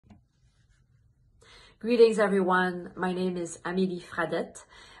Greetings, everyone. My name is Amelie Fradette.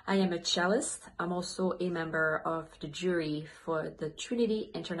 I am a cellist. I'm also a member of the jury for the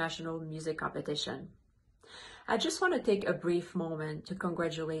Trinity International Music Competition. I just want to take a brief moment to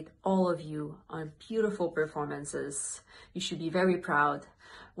congratulate all of you on beautiful performances. You should be very proud,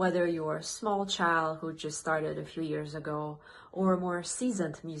 whether you're a small child who just started a few years ago or a more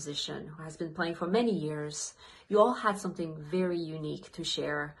seasoned musician who has been playing for many years. You all had something very unique to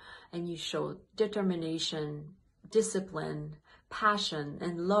share, and you showed determination, discipline, passion,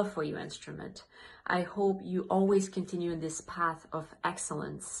 and love for your instrument. I hope you always continue in this path of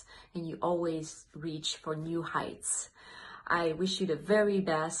excellence and you always reach for new heights. I wish you the very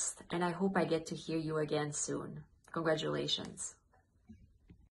best, and I hope I get to hear you again soon. Congratulations.